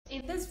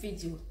this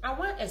video, I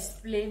want to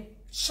explain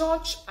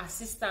church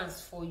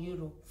assistance for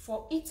Europe,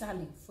 for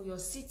Italy, for your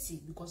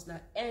city, because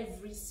not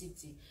every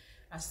city,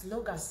 as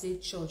long as say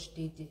church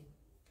they did.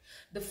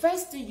 The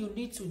first thing you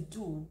need to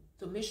do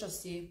to make sure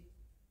say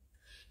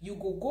you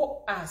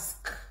go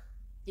ask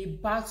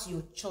about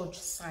your church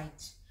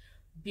site,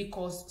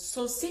 because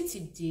some city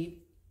dey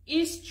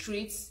each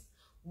street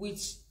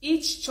with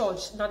each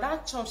church. Now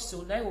that church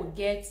so now will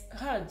get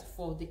hand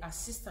for the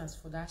assistance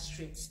for that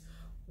street.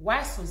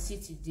 While some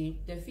city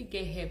they fit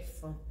get help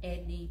from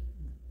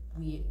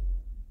anywhere.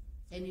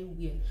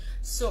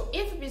 So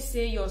if we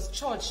say your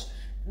church,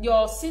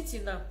 your city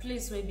na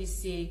place where we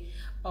say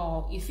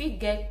if you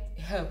get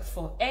help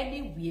from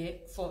anywhere,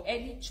 for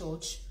any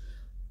church,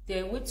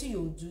 then what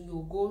you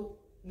do,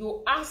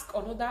 you ask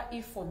another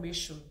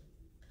information,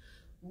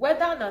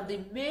 whether na the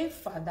main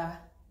father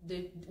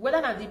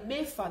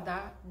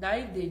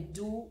now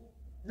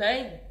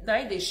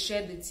they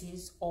share the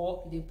things,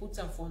 or they put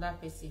them for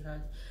that person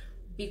hand.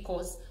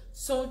 Because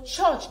so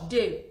church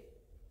they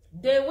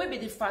will be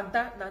the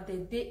father, now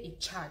they in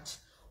charge.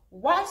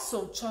 While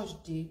some church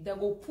they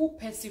go put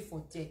person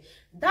for there.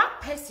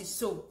 That person,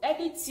 so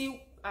anything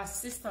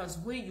assistance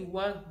where you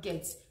want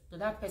get, so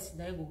that person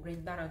then will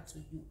render it to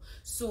you.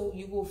 So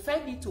you will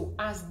find me to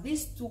ask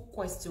these two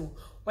questions,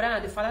 whether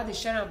the father they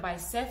share by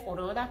self or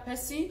another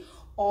person,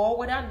 or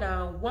whether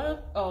now one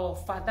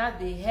father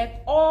they help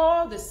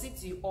all the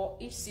city or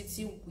each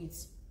city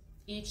with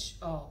each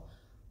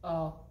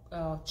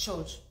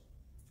church.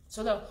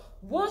 So now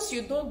once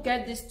you don't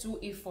get these two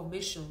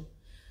information,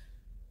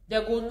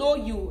 they go know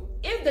you.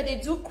 If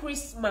they do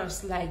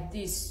Christmas like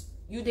this,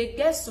 you they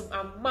get some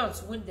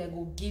amount when they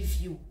go give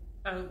you,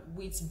 and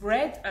with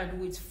bread and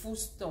with food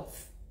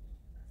stuff.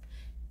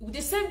 With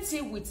the same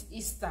thing with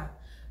Easter.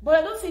 But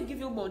I don't think give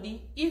you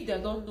money if they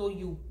don't know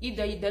you. If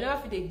they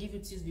never feel they give you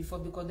things before,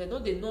 because they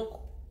know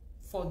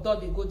for door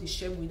they go the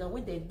shame with. And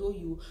when they know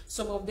you,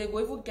 some of them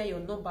will even get your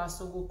number.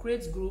 Some will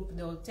create group.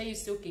 They'll tell you,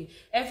 say, okay,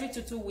 every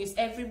 2 weeks,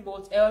 every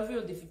month, every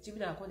on the 15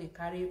 minutes, I'm going to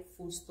carry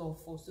food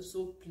stuff for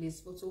so place,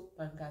 photo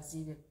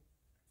magazine.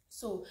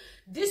 So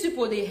these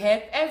people they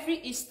help every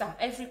Easter,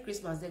 every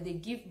Christmas, then they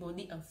give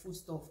money and food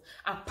stuff.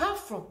 Apart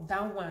from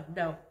that one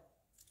now,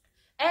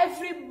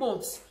 every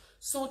month.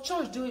 So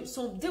church do it,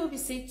 so they will be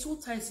saying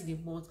 2 times in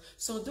a month.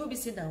 So they will be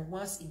saying that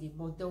once in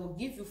a month they will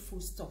give you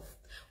food stuff.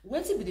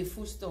 When it be the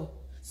food stuff,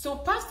 so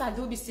pastor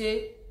they will be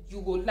saying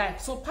you go like,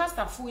 so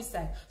pastor food is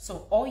like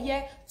some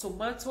oil,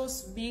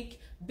 tomatoes, milk,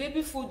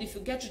 baby food if you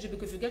get children,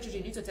 because if you get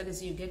children you need to tell them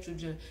say you get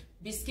children,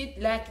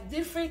 biscuit, like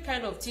different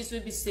kind of things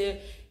will be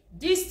say.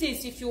 These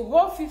things, if you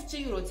hold 50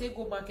 euro, take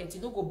go market, you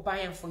don't go buy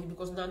them for you,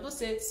 because now no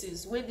sense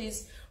since when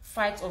this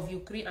fight of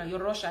Ukraine and your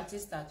Russia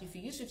start, if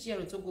you use 50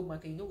 euro to go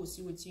market, you don't go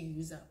see what you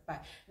use and buy.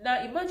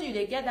 Now imagine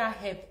they get that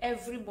help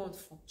every month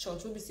from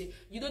church. When we say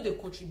you know they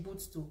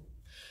contribute to,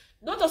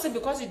 not also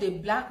because you're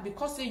black,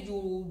 because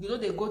you know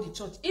they go to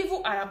church.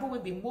 Even Arab will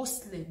be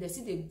Muslim, they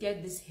see they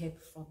get this help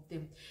from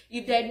them.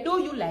 If they know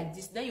you like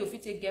this, then you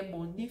fit get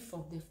money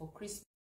from them for Christmas.